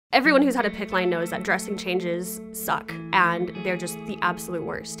Everyone who's had a PICC line knows that dressing changes suck and they're just the absolute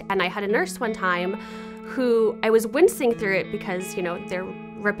worst. And I had a nurse one time who I was wincing through it because, you know, they're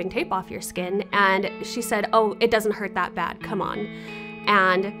ripping tape off your skin. And she said, "Oh, it doesn't hurt that bad, come on."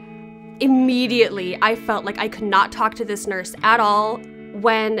 And immediately I felt like I could not talk to this nurse at all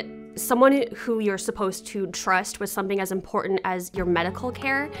when someone who you're supposed to trust with something as important as your medical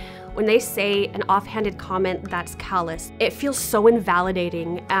care, when they say an offhanded comment that's callous, it feels so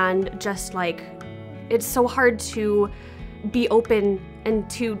invalidating and just like, it's so hard to be open and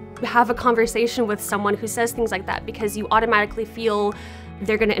to have a conversation with someone who says things like that because you automatically feel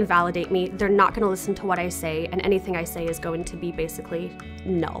they're gonna invalidate me, they're not gonna listen to what I say, and anything I say is going to be basically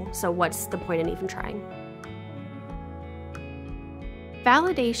no. So what's the point in even trying?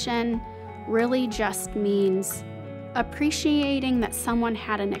 Validation really just means appreciating that someone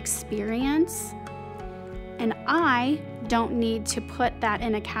had an experience, and I don't need to put that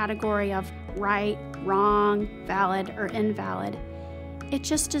in a category of right, wrong, valid, or invalid. It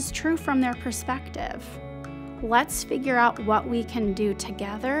just is true from their perspective. Let's figure out what we can do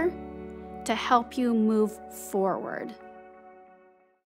together to help you move forward.